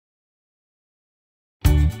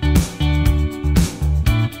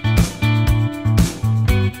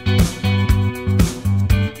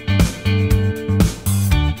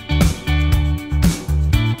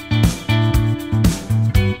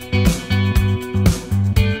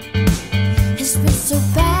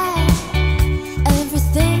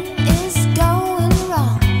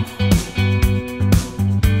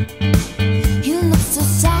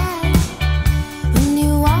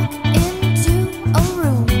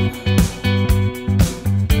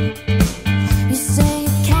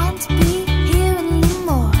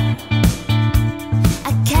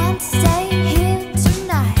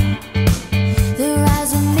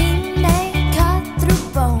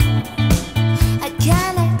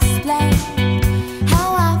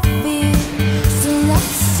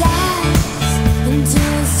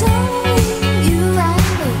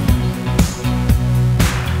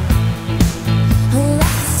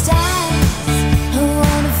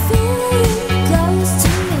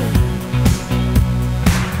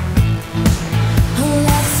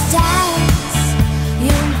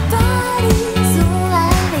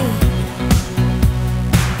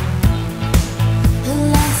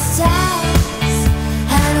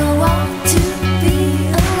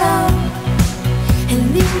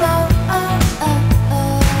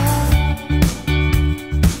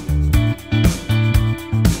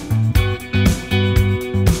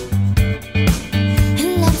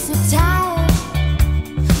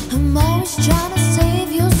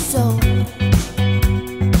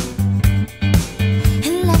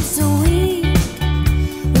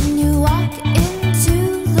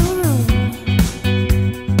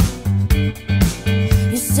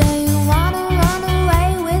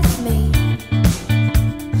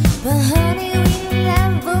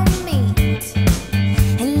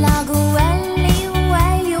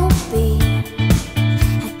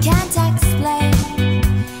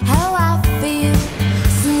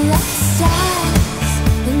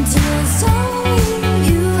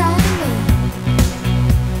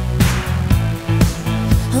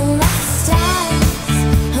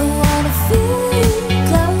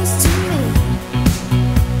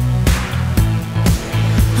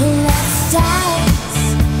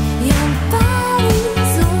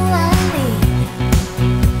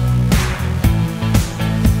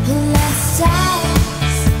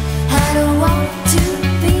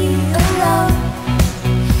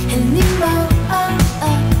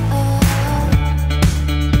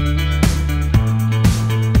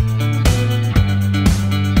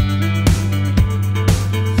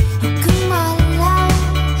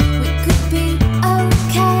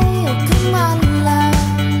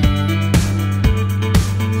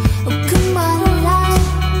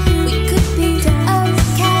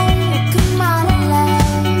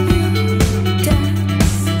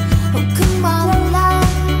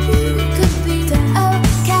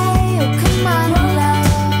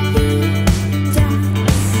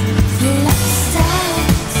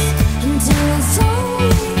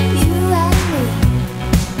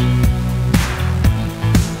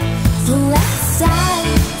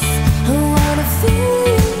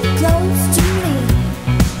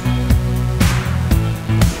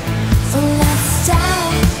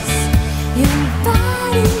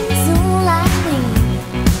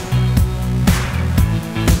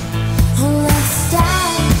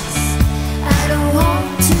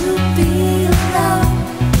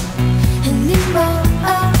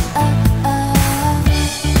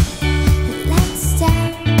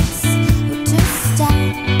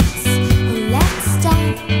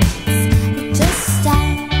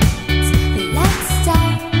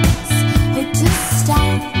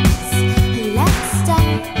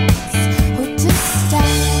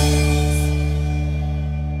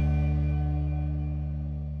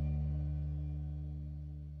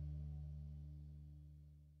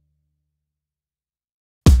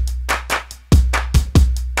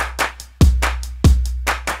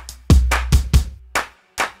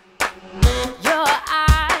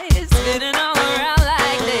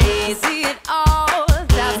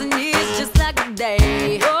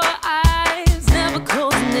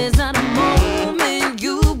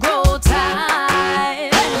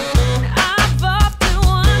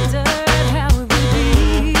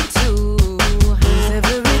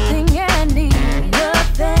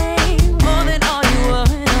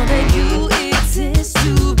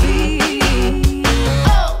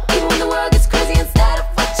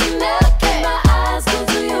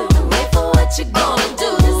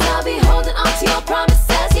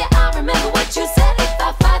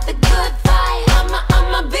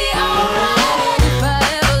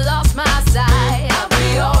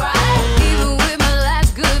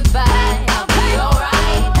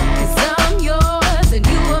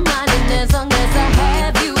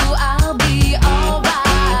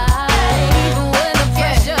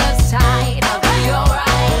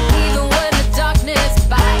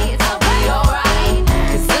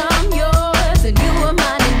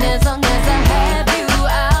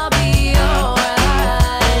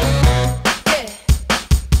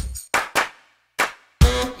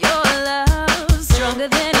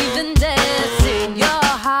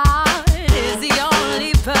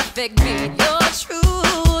perfect beat. Your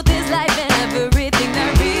truth is life and everything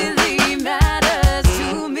that really matters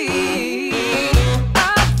to me.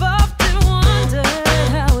 I've often wondered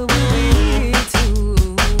how it would be to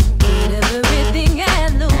put everything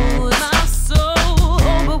and lose my soul.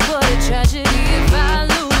 But what a tragedy if I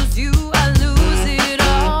lose you, I lose it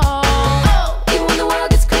all. Even when the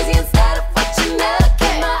world gets crazy, instead of what you never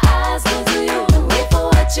keep my eyes closed to you and wait for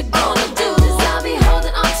what you're gonna do. 'Cause I'll be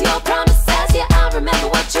holding on to your promises. Yeah, I remember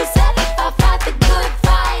what you said. If I fight the good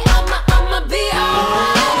fight, I'ma be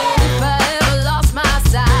alright. If I ever lost my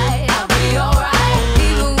sight, I'll be alright.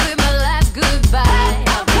 Even with my last goodbye,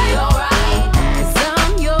 I'll be alright. 'Cause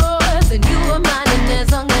I'm yours and you are mine, and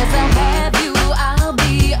as long as I have you, I'll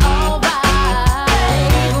be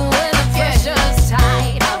alright. Even when the pressure's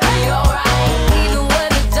tight, I'll be alright. Even when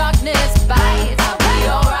the darkness bites, I'll be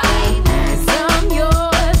alright. 'Cause I'm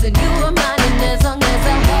yours and you are mine, and as long as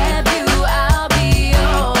I have you, I'll be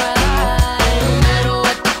alright. No matter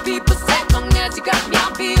what the people say, long as you got me,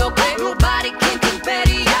 I'll be okay. Nobody can compare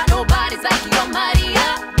to ya. Nobody's like you, almighty.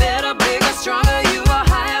 Yeah. Better, bigger, stronger. You are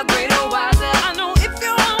higher, greater, wiser. I know if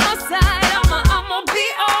you're on my side, I'ma be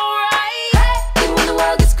alright. Hey, even when the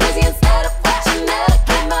world gets crazy, instead of what you never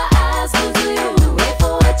keep my eyes closed to you and wait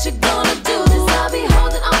for what you're gonna do. 'Cause I'll be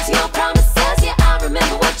holding on to your promises. Yeah, I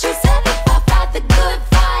remember what you said. If I fight the good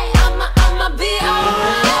fight, I'ma be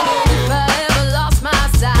alright. If I ever lost my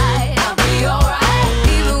sight, I'll be alright.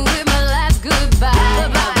 Even with my last goodbye,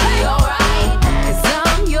 I'll be alright. 'Cause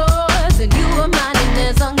I'm yours and you are mine, and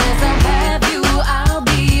as long as I have you, I'll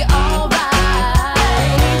be alright.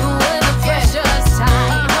 Even when the pressure's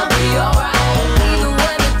tight, I'll be alright. Even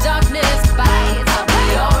when the darkness bites, I'll be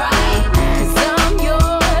alright. 'Cause I'm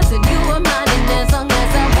yours and you are mine, and as long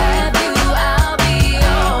as I have you, I'll be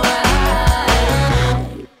alright.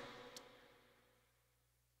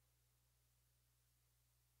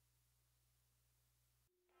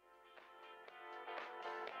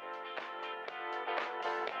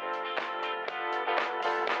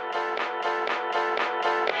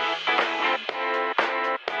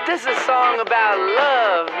 This is a song about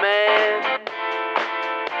love, man.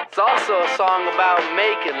 It's also a song about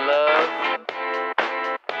making love.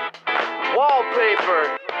 Wallpaper,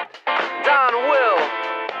 Don Will,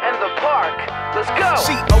 and the Park. Let's go.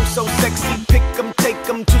 She oh so sexy, pick 'em, take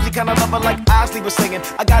 'em, choosy kind of lover like Isley was singing.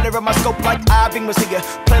 I got her in my scope like Irving was here.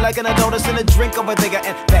 Play like an adult in a drink over there,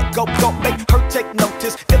 and that go make her take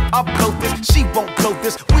notice. If I blow this, she won't blow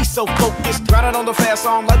this. We so focused, grinding on the fast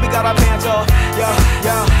song like we got our pants off.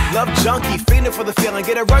 Yeah, love junkie, feeling for the feeling.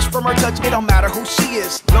 Get a rush from her touch, it don't matter who she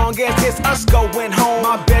is. Long as it's us going home.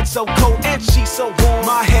 My bed so cold and she so warm.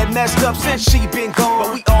 My head messed up since she been gone,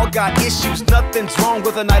 but we all got issues. Nothing's wrong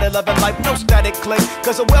with a night of love and life. No static click,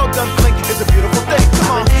 'cause a well done flick is a beautiful thing.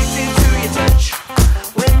 Come on. I'm addicted to your touch.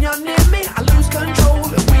 When you're near me, I lose control.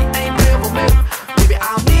 If we ain't never met, maybe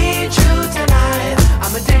I'll need you tonight.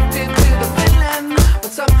 I'm addicted to the feeling,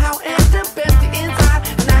 but somehow end up empty inside,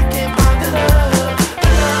 and I can't find the love.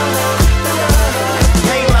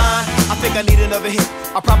 Hey line, I think I need another hit.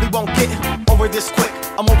 I probably won't get over this quick.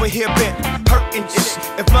 I'm over here bent, hurting shit.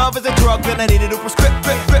 If love is a drug, then I need a new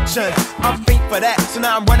prescription. I'm fiend for that, so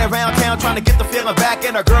now I'm running around town trying to get the feeling back.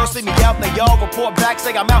 And the girls see me out, and they all report back,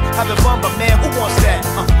 say I'm out having fun. But man, who wants that?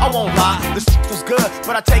 I won't lie, the shit was good,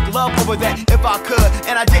 but I take love over that if I could.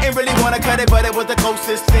 And I didn't really want to cut it, but it was the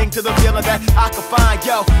closest thing to the feeling that I could find.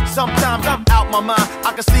 Yo, sometimes I'm out my mind.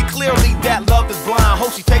 I can see clearly that love is blind.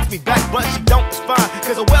 Hope she takes me back, but she don't respond.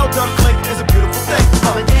 'Cause a well done click is a beautiful thing.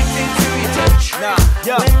 I'm addicted to your touch. Nah,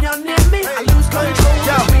 yo. When you're near me, I lose control.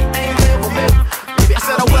 Yo. If we ain't never met, maybe I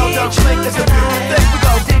said I'll a well need done you click is a beautiful tonight. thing. We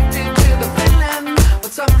go. Addicted to the feeling,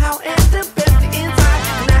 but somehow end up empty inside,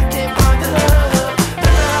 and I can't find the love, the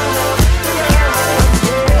love, the love,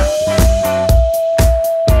 yeah.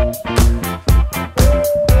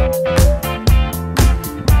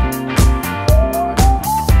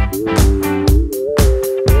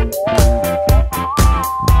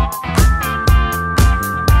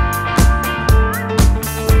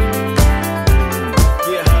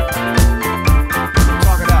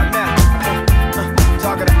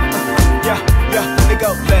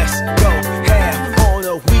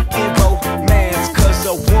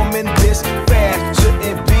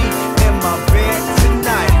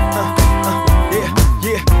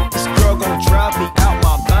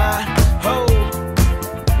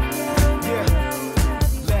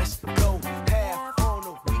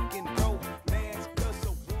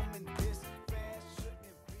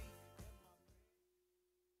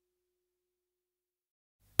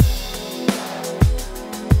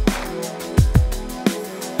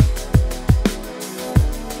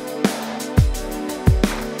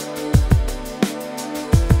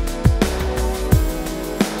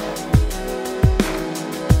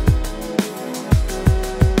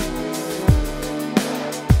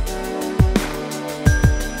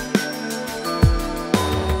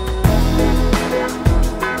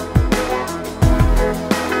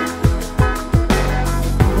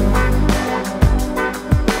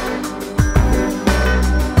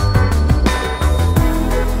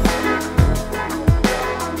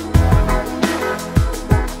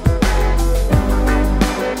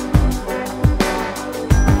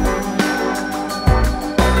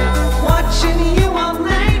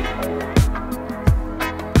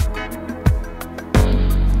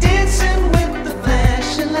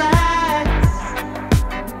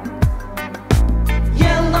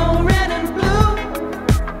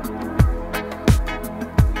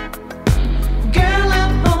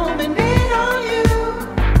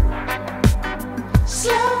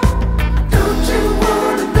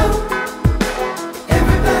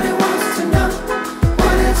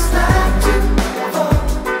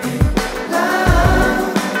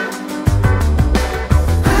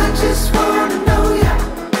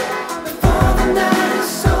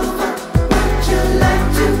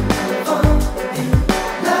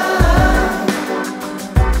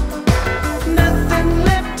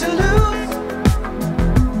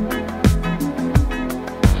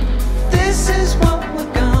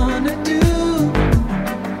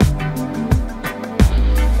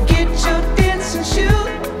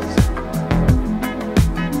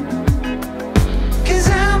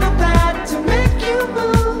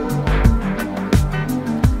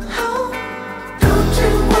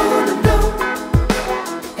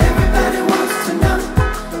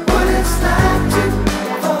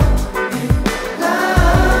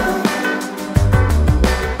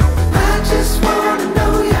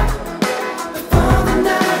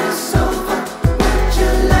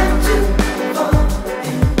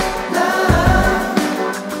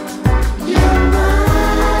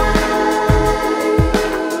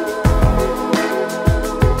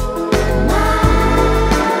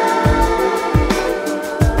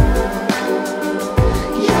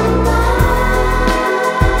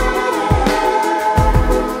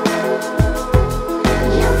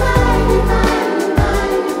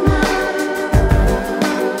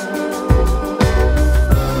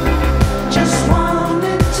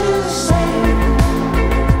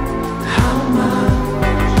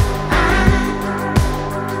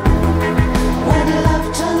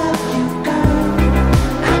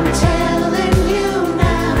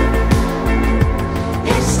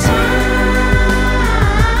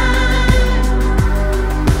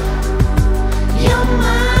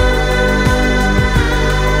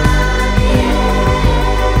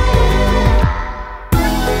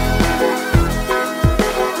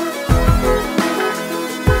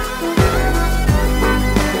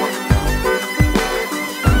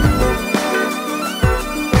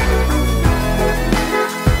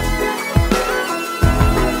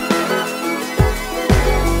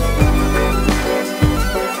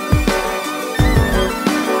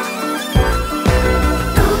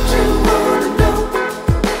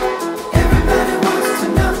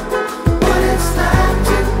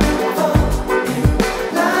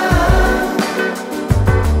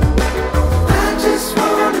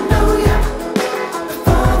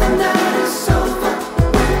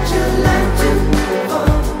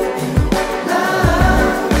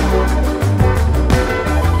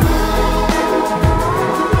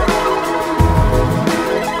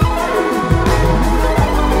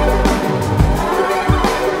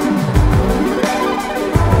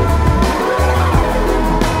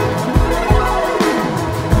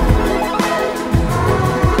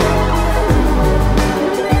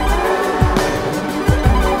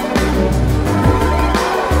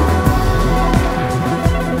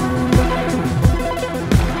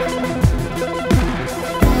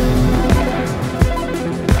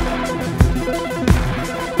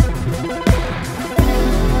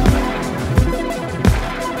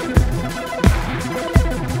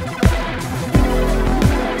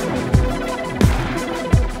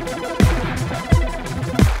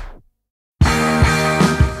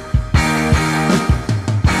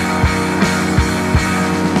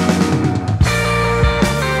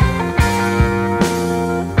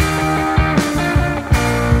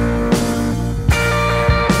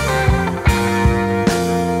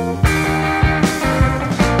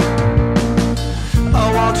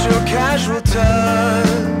 your casual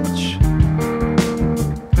touch,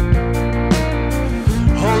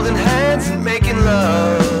 holding hands and making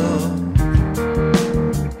love.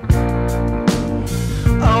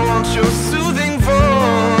 I want your soothing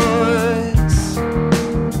voice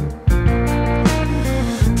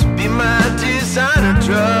to be my designer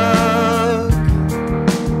drug.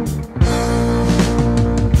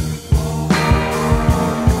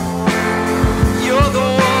 You're the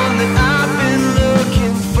one that I've been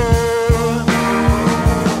looking for.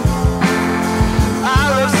 I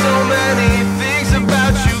love so many things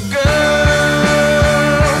about you,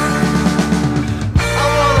 girl.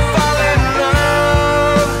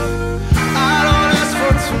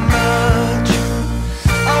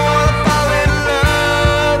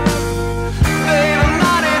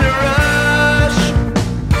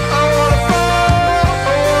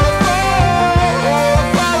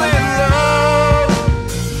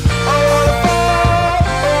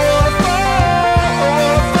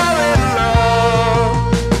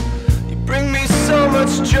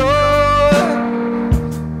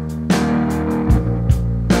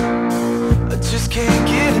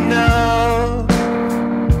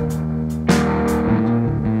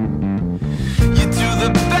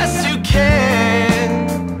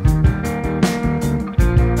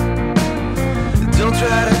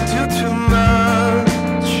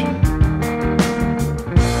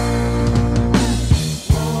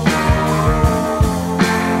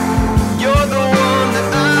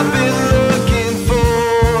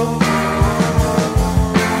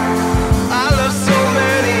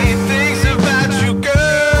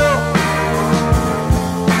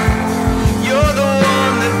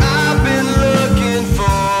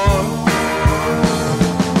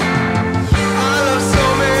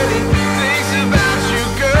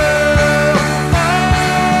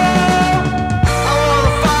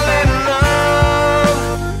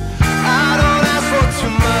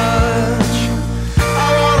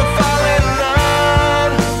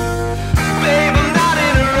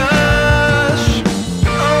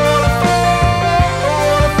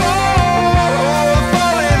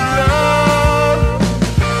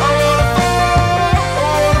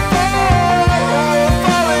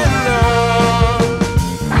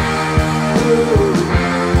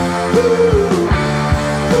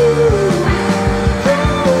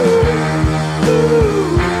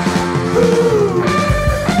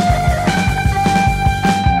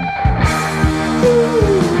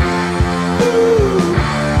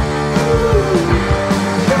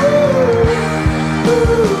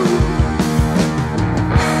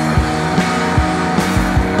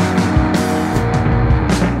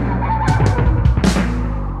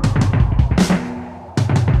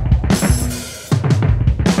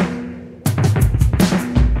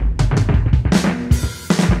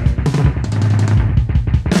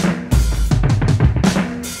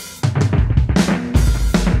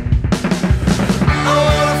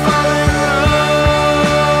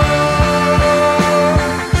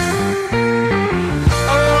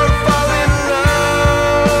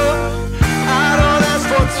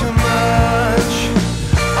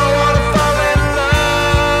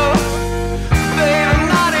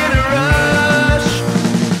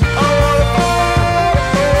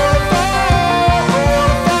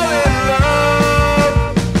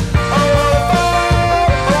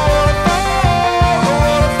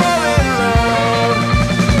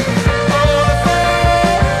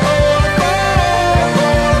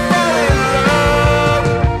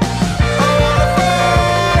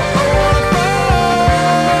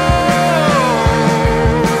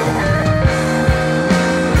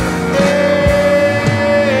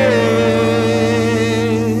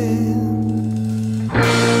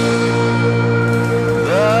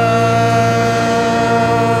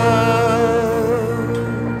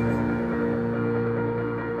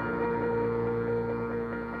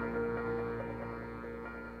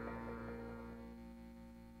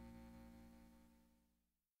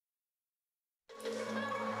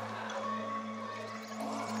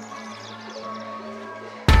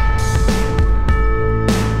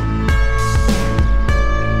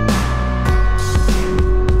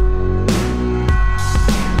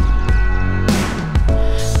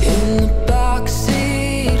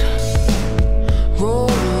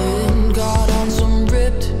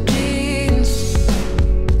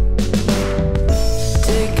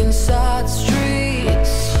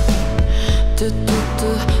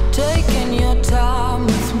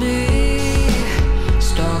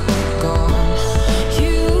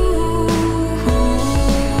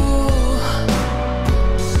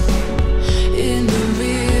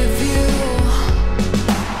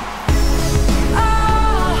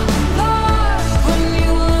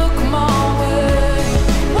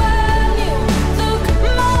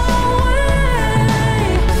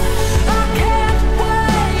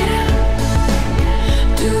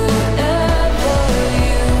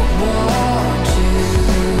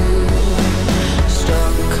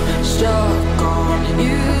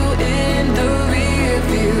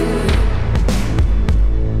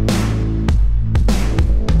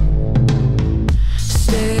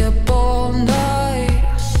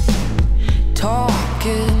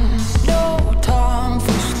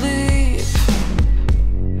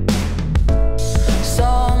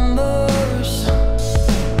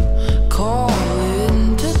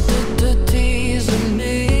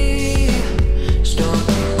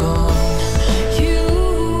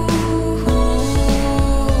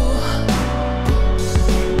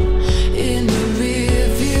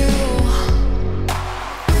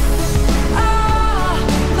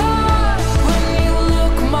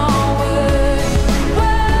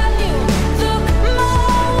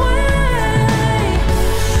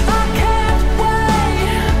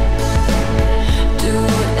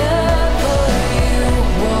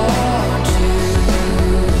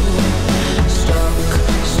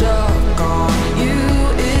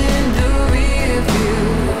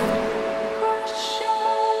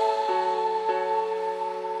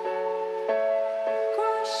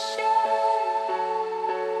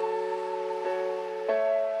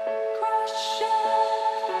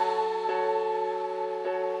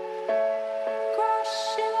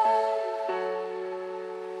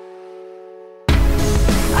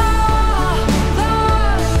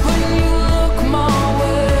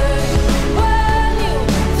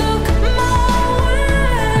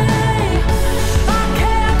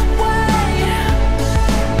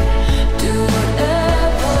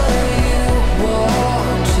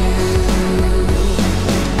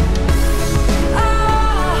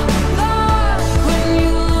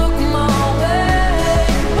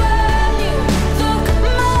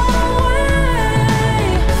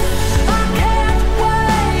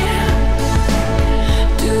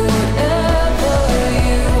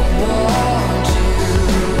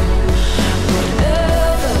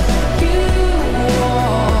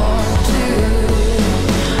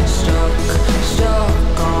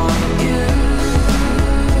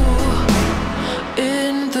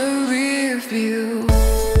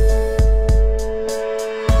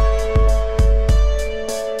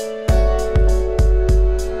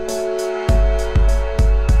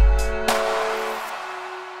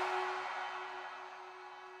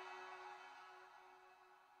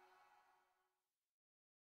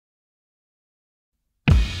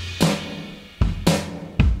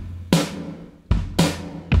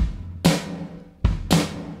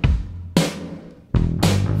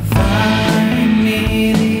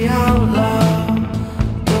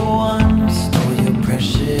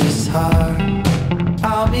 guitar,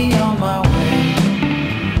 I'll be on my way.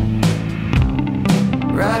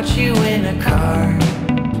 Write you in a car.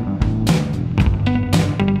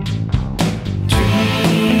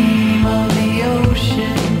 Dream of the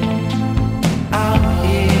ocean out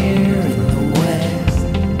here in the west.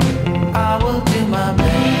 I will do my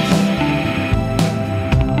best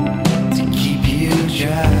to keep you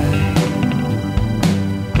dry.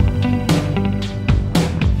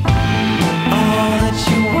 All that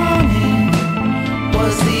you wanted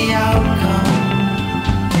was the outcome.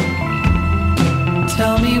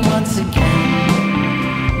 Tell me once again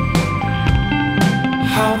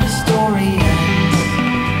how the story ends.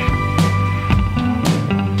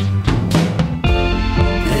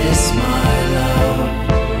 This, my love,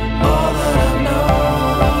 all that I know.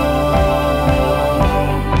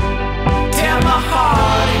 Tear my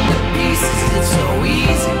heart into pieces, it's so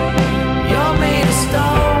easy. You're made of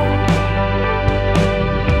stone.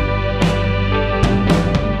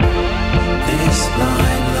 This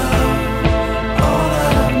blind love, all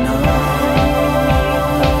that I know.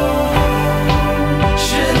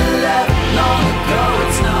 Should've left long ago,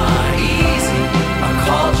 it's not easy. I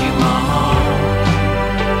called you my home.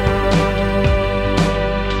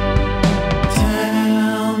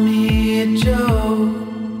 Tell me a joke.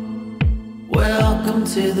 Welcome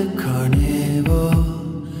to the carnival.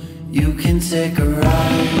 You can take a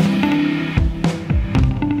ride.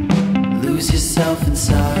 Lose yourself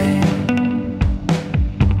inside.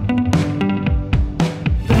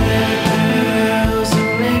 Bells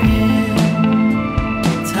are ringing.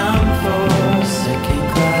 Time for second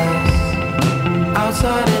class.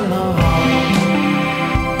 Outside in the hall.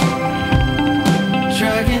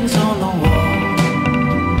 Dragons on the wall.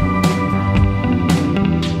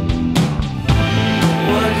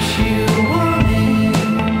 What you wanted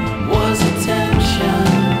was attention.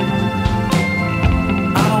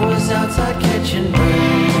 I was outside catching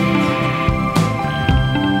birds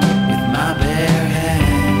with my bare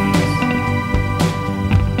hands.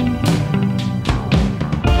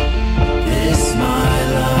 This, my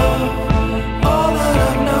love, all that I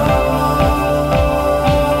know.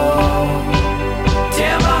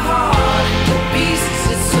 Tear my heart into pieces,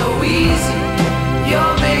 it's so easy.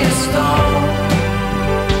 You're made of stone.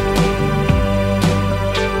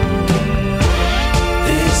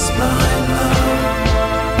 This, my love,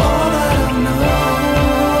 all that I know.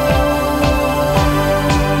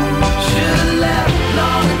 Should've left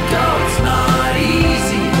long ago, it's not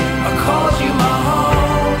easy. I called you my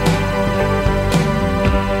home.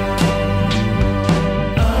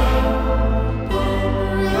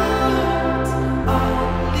 I'll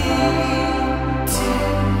lead to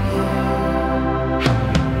you.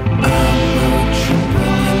 I'm road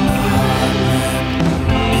tripping in the heartland,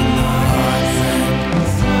 in the heartland,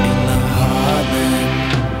 in the heartland.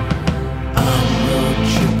 I'm road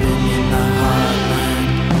tripping in the heartland,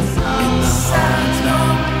 in the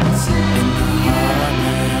heartland, in the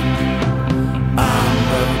heartland. I'm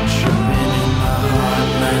road tripping in the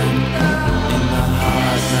heartland, in the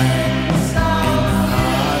heartland, in the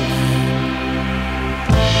heartland.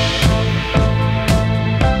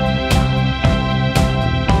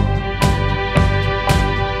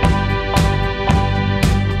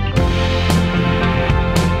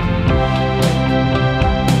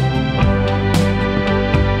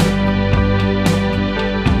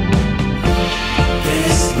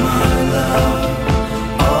 This, my love,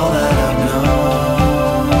 all that I know.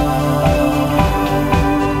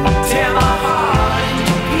 Tear my heart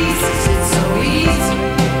into pieces, it's so easy.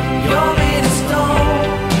 You're made of stone.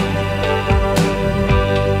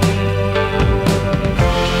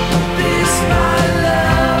 This, my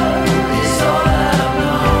love, is all that I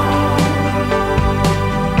know.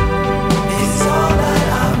 It's all that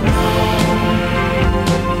I know.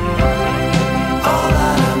 All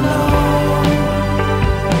that I know.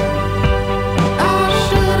 I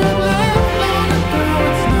should've left long ago,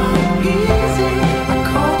 it's not easy. I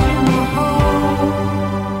called you my home.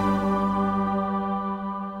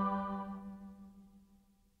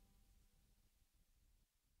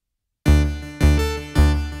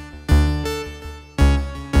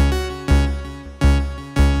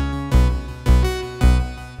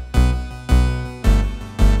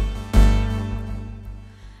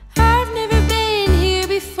 I've never been here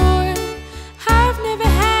before. I've never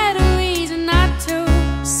had a reason not to.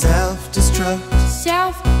 Self-destruct.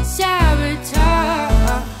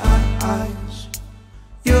 Self-sabotage.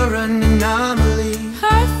 You're an anomaly.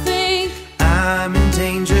 I think I'm in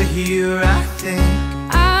danger here, I think.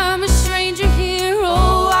 I'm a stranger here.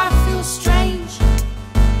 Oh, I feel strange.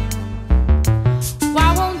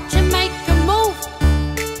 Why won't you make a move?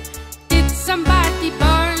 Did somebody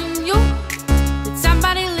burn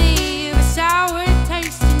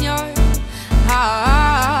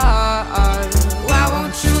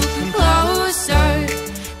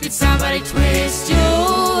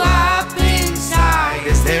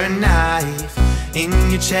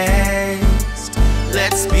in your chest.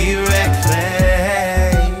 Let's be reckless.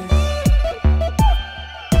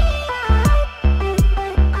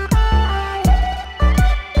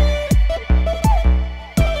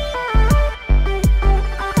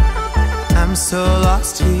 I'm so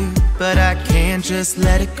lost here, but I can't just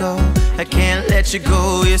let it go. I can't let you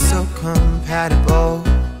go, you're so compatible.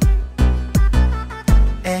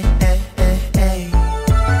 Hey, hey, hey, hey.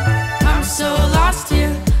 I'm so lost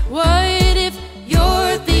here. What if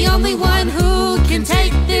you're the only one who can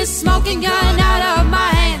take this smoking gun out of my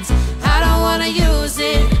hands? I don't wanna use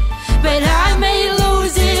it, but I may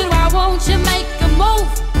lose it. Why won't you make a move?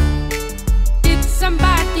 Did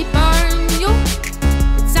somebody burn you?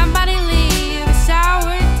 Did somebody leave a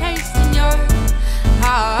sour taste in your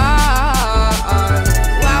heart?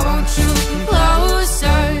 Why won't you come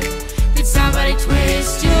closer? Did somebody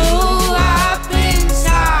twist you up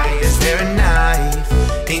inside? Is there a knife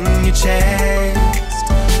in your chest?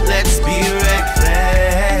 Let's be reckless.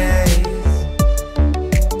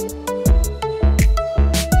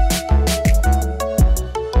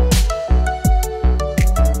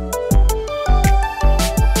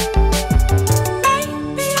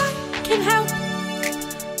 Maybe I can help.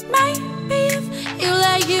 Maybe if you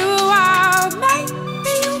let you out,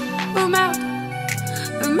 maybe you will melt.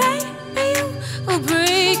 Or maybe you will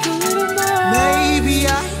break a little more. Maybe I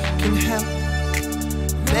can help.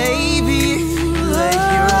 Maybe if you let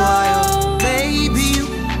your wild, maybe you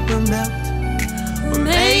will melt. Or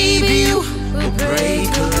maybe you will break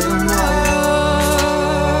a little more.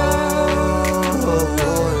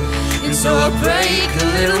 And so I'll break a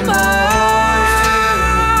little more.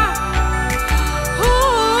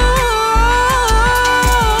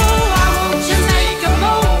 Why won't you make a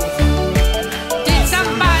move? Did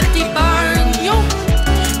somebody burn you?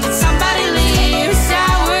 Did somebody leave a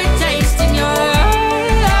sour taste in your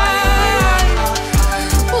life?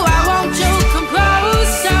 Why won't you come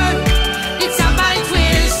closer? Did somebody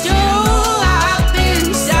twist you up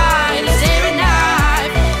inside? Is there a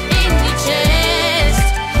knife in your chest?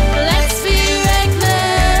 Let's be reckless.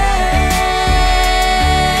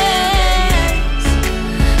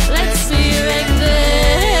 Let's be reckless.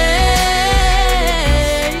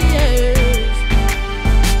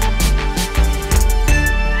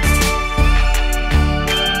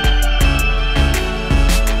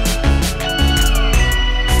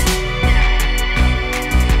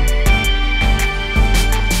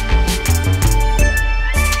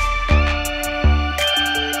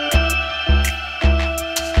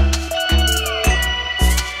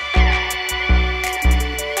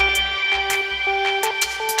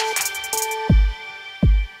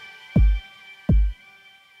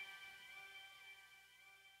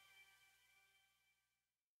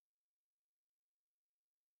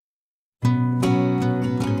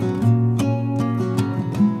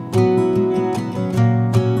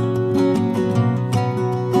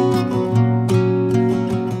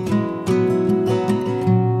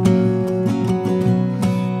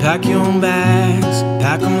 Pack your own bags,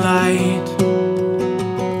 pack them light.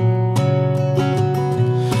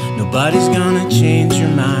 Nobody's gonna change your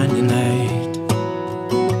mind tonight.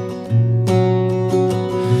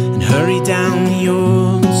 And hurry down the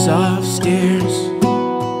old soft stairs.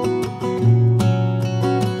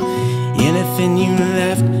 Anything you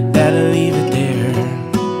left, better leave it there.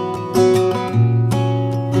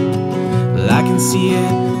 Well, I can see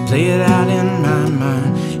it, play it out in my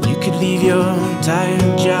mind. You could leave your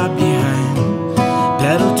tired job behind,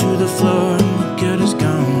 pedal to the floor, what good is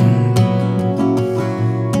gone.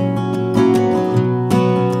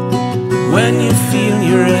 When you feel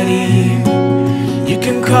you're ready, you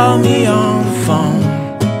can call me on the phone,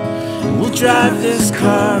 and we'll drive this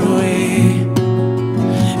car away,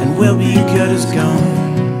 and we'll be good as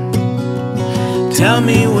gone. Tell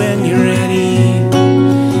me when you're ready,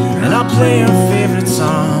 and I'll play your favorite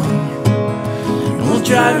song. We'll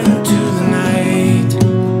drive into the night,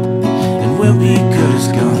 and we'll be good as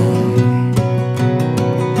gone.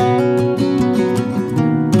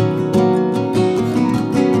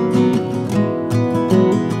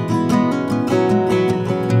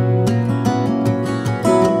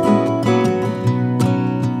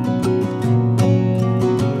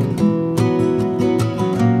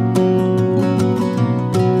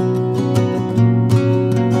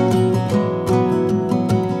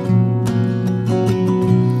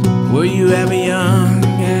 Were you ever young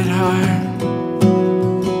at heart?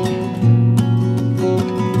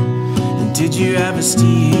 And did you ever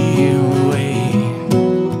steal away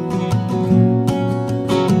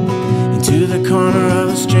into the corner of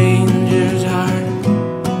a stranger's heart?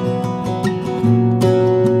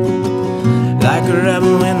 Like a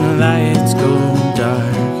rebel when the lights go dark.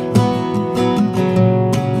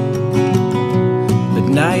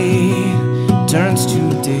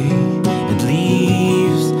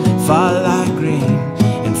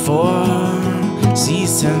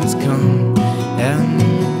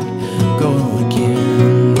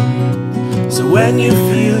 when you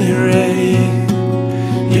feel you're ready,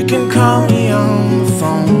 you can call me on the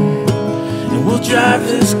phone, and we'll drive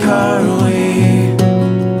this car away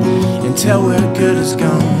until we're good as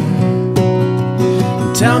gone.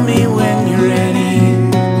 And tell me when you're ready,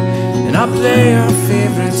 and I'll play our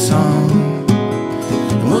favorite song,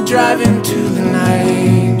 and we'll drive into the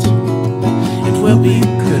night, and we'll be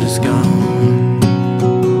good as gone.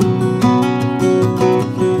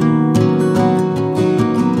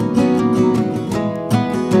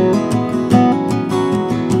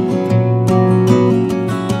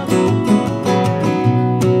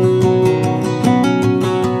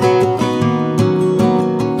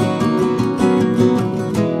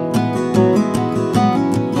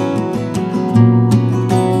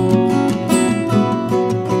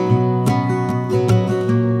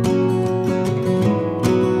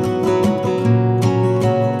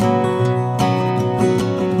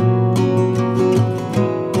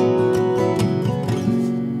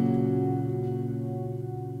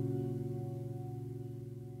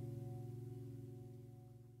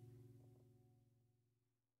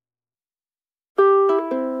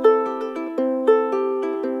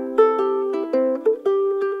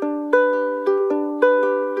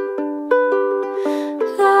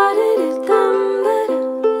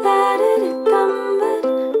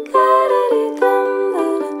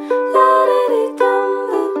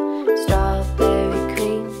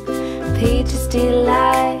 Peaches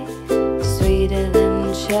delight, sweeter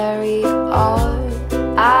than cherry or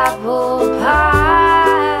apple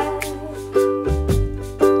pie.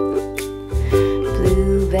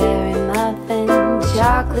 Blueberry muffin,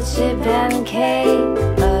 chocolate chip and cake,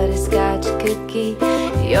 butterscotch cookie,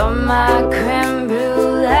 you're my creme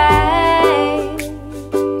brulee,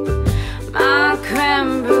 my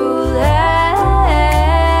creme brulee.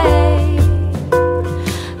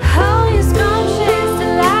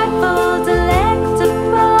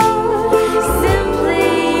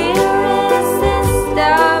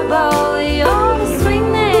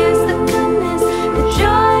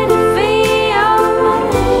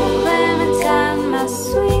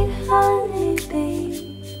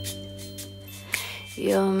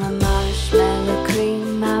 You're my marshmallow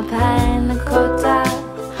cream, my panna cotta,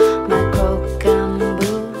 my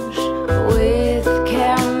croquembouche with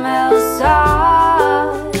caramel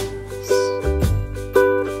sauce.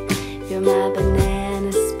 You're my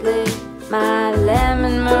banana split, my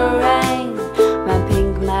lemon meringue, my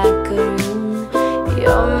pink macaroon.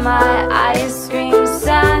 You're my ice cream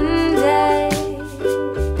sundae.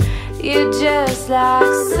 You're just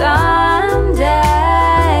like Sunday.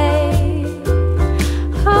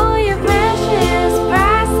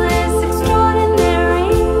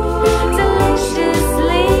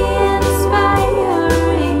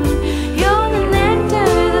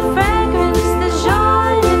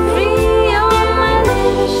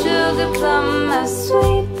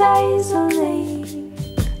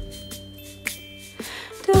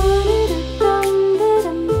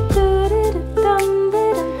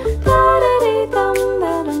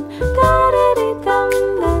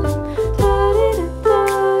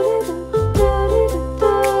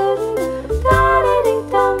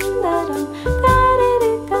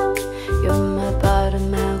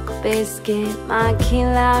 My key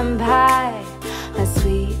lime pie, my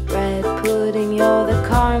sweet red pudding. You're the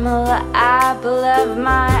caramel apple of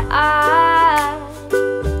my eye,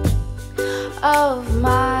 of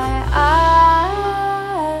my eye.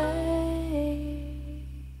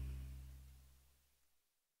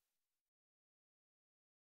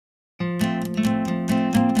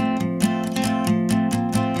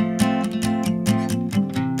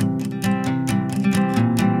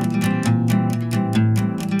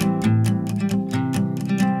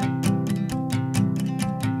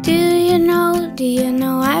 Do you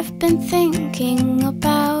know I've been thinking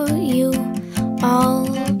about you all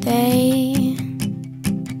day,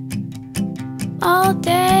 all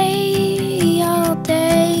day, all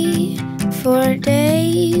day, for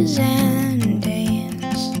days and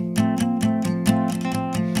days.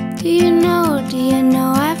 Do you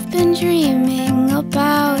know I've been dreaming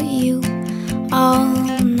about you all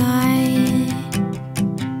night,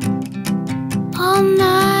 all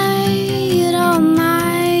night, all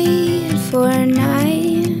night, for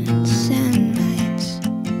nights and nights.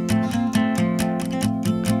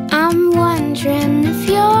 I'm wondering if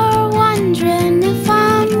you're wondering if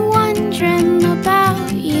I'm wondering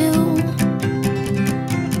about you.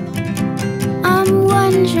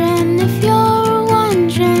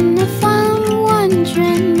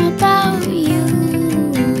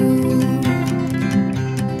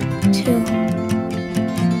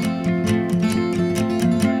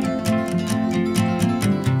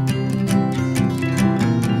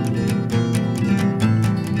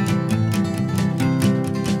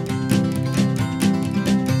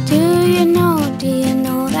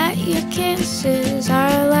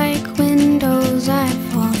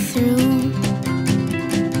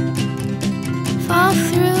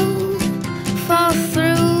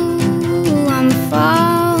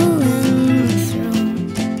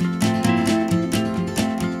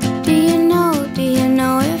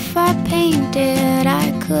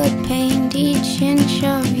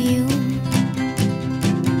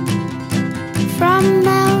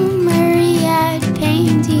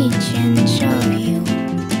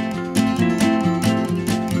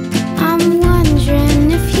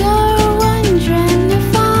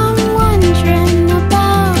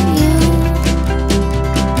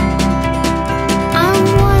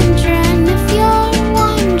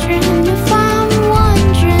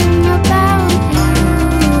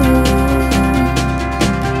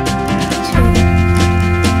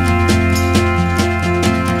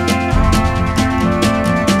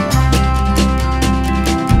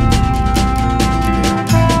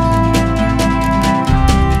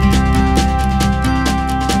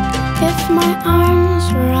 If my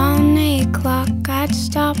arms were on a clock, I'd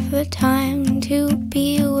stop the time to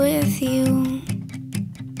be with you.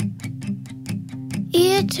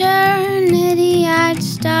 Eternity, I'd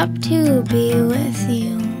stop to be with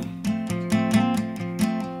you.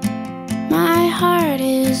 My heart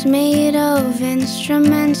is made of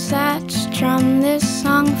instruments that strum this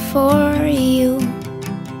song for you.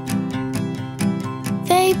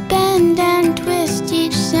 They bend and twist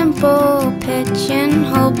each simple pitch in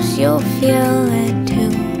hopes you'll feel it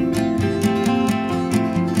too.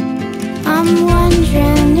 I'm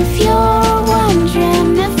wondering if you're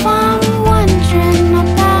wondering if I'm wondering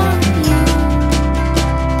about you.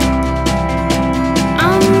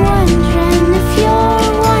 I'm wondering if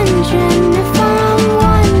you're wondering if I'm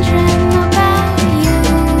wondering about you.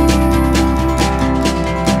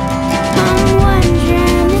 I'm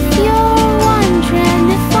wondering if you're wondering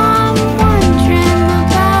if I'm wondering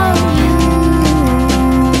about you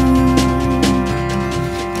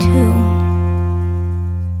too.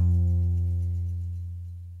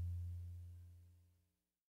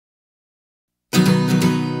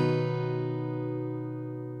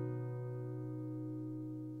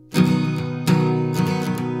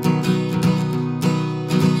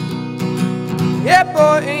 Yeah,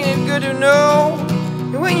 boy, ain't it good to know?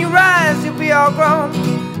 And when you rise, you'll be all grown.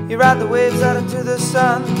 You ride the waves out into the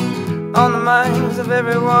sun, on the minds of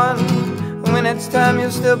everyone. And when it's time,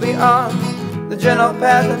 you'll still be on the gentle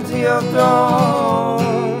path into your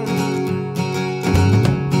throne.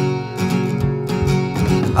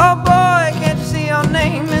 Oh boy, can't you see your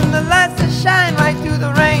name in the lights that shine right through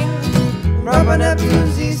the rain? Brought by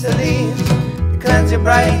Neptune's easterlies to cleanse your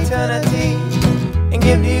bright eternity, and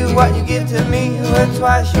give you what you give to me, who had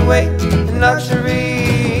twice your weight in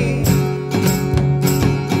luxury.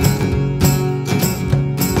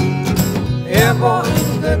 Yeah, boy,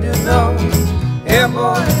 ain't it good to know? Yeah,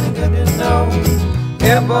 boy, ain't it good to know?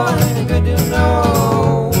 Yeah, boy, ain't it good to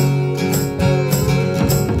know?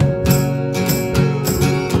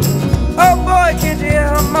 Oh boy, can't you hear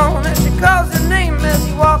her moan as she calls your name as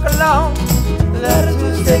you walk along? The letters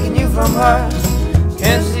who's taking you from her.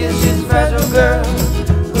 Can't see that she's a fragile girl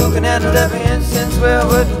who can handle every instance well,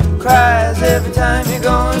 but cries every time you're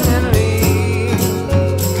going and leave.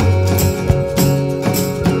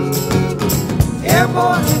 Yeah,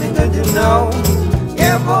 boy, ain't it good to know?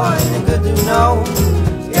 Yeah, boy, ain't it good to know?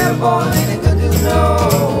 Yeah, boy, ain't it good to know?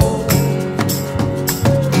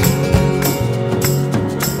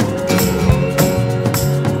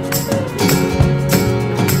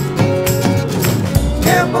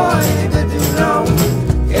 Yeah, boy, ain't it good to know?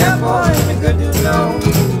 Yeah, boy, ain't it good to know?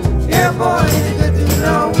 Yeah, boy, ain't it good to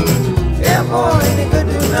know? Yeah, boy, ain't it good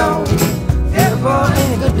to know? Yeah, boy,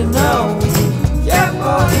 ain't it good to know? Yeah,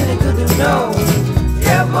 boy, ain't it good to know?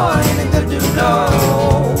 Yeah, boy, ain't it good to know?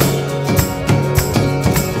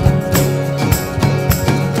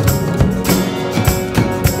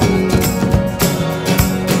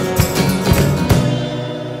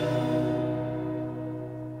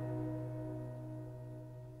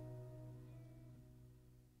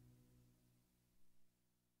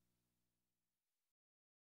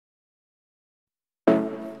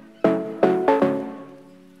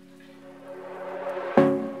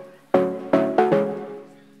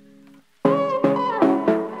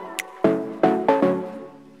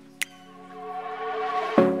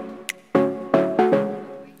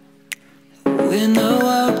 When I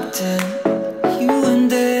walked in, you were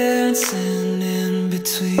dancing in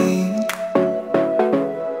between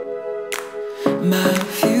my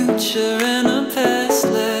future and a past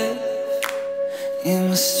life. It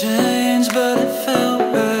was strange, but it felt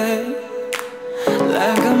right,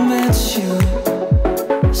 like I met you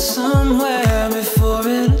somewhere before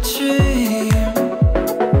in a dream.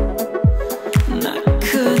 And I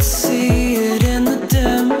could see it in the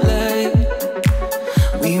dim light.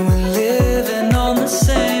 We were living on the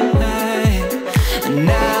same night, and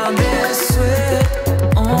now there's sweat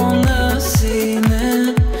on the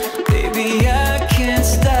ceiling. Baby, I can't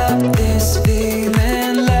stop this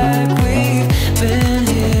feeling like we've been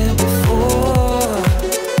here before.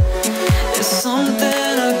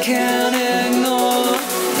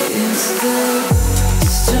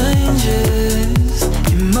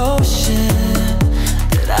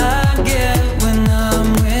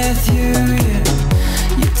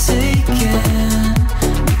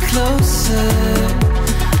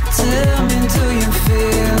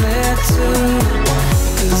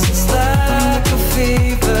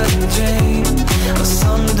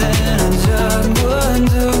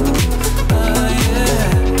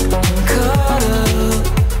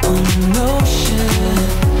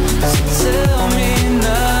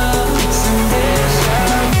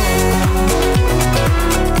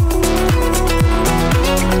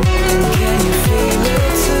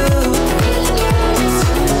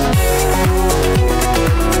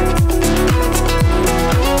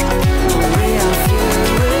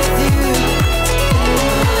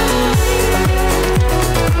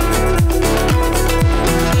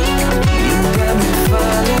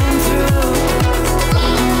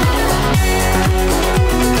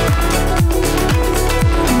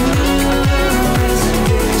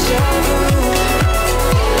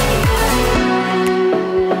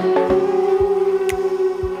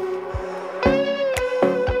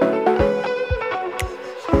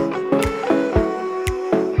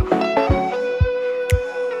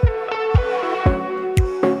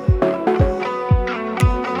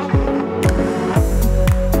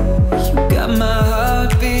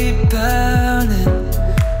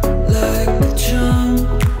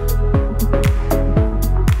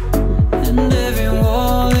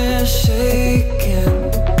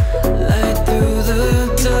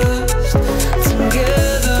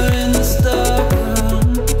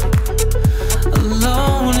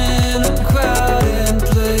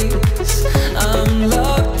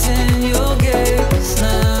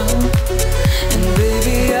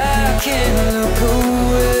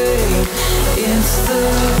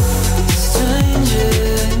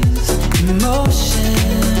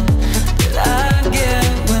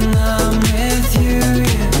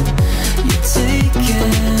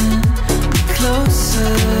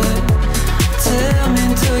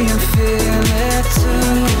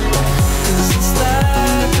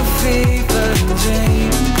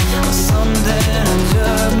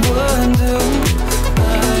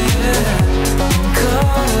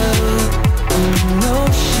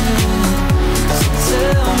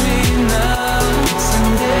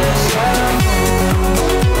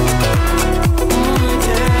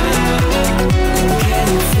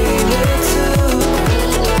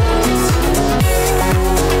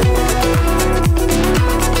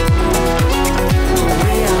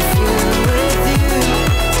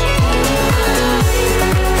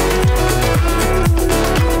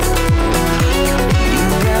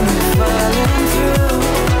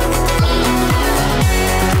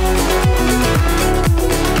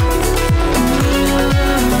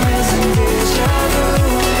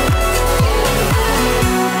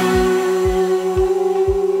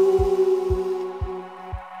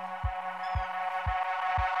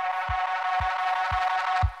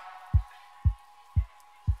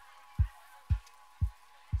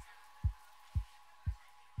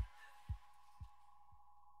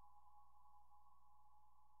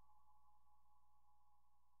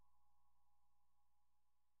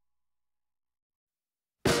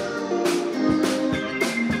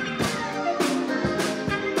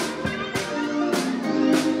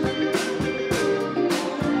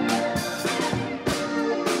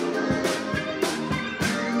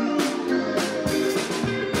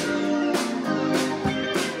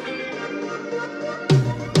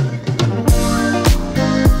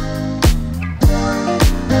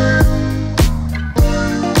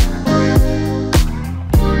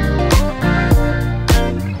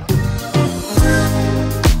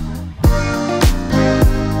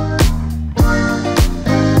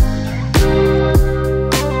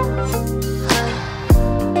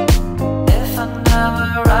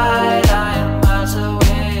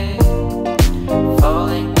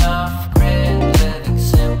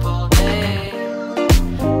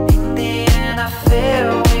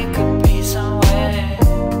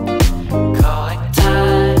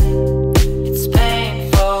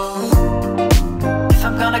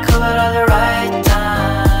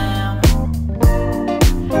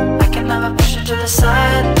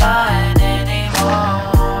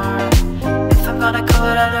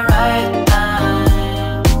 the right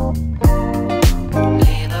time.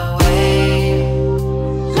 Lead the way.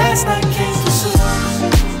 Last night came too soon.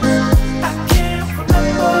 I can't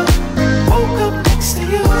remember. Woke up next to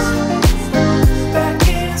you back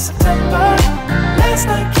in September. Last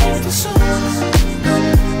night came too soon.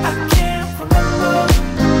 I can't remember.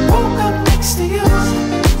 Woke up next to you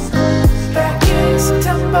back in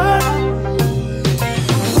September.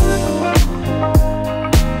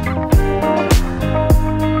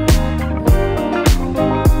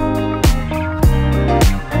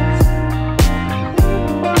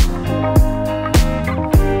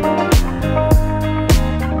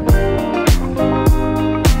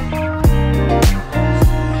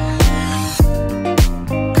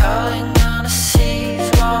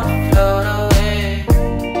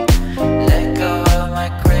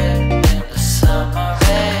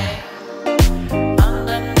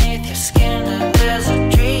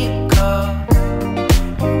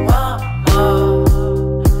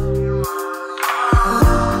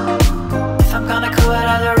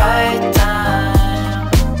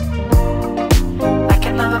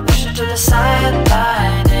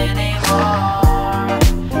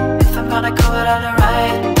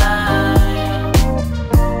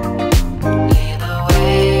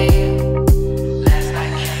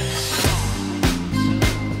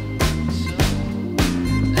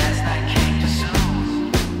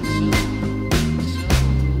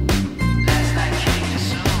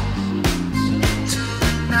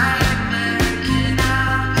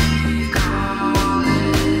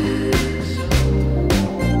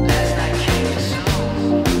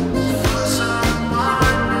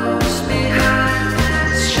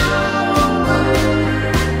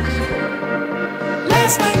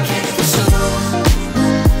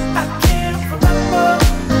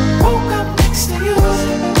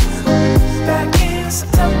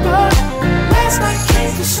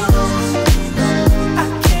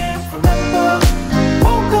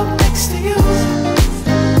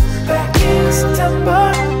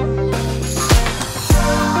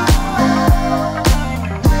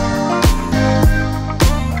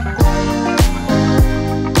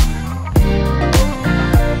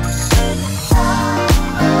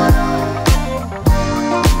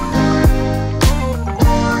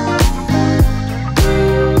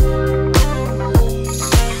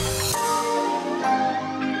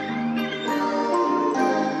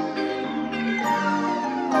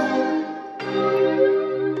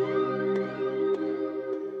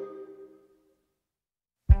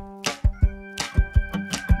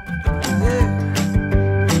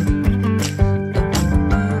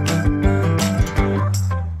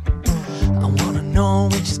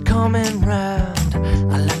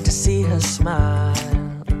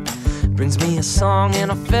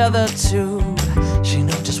 Too. She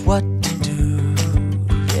knows just what to do.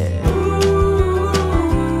 Yeah.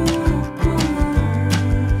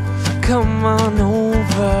 Come on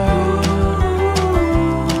over.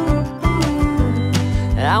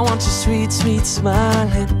 I want your sweet, sweet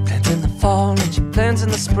smiling. Plants in the fall and she plants in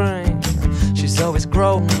the spring. She's always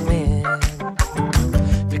growing.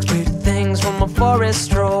 Fix pretty things from a forest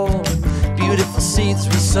stroll. Beautiful seeds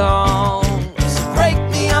we sow. So break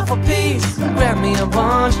me off a piece, grab me a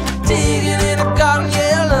bunch. Digging in a garden,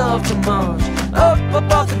 yeah, I love to munch. Up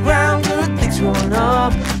above the ground, good things growing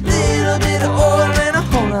up. Little bit of oil and a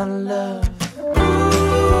whole lot of love.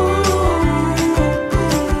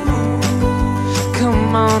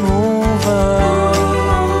 Come on over.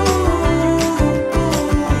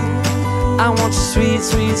 I want your sweet,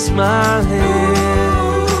 sweet smiling.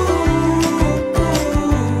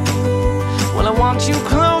 Well, I want you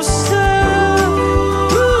closer.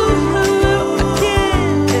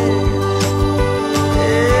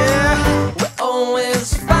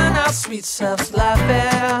 Sweet selves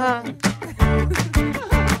laughing.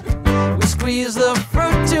 We squeeze the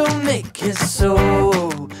fruit to make it so.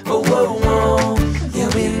 Oh, whoa, whoa, yeah,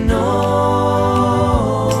 we know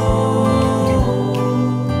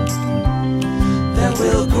that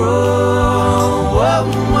we'll grow. Whoa,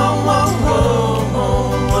 whoa, whoa, whoa,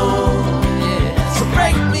 whoa, yeah. So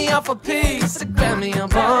break me off a piece, grab me a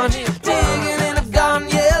bunch. Digging in a garden,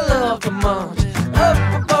 yeah, I love to munch. Up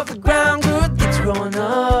above the ground, good things growing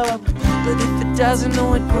up. But if it doesn't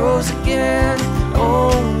know, it grows again,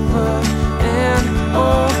 over and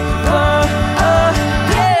over.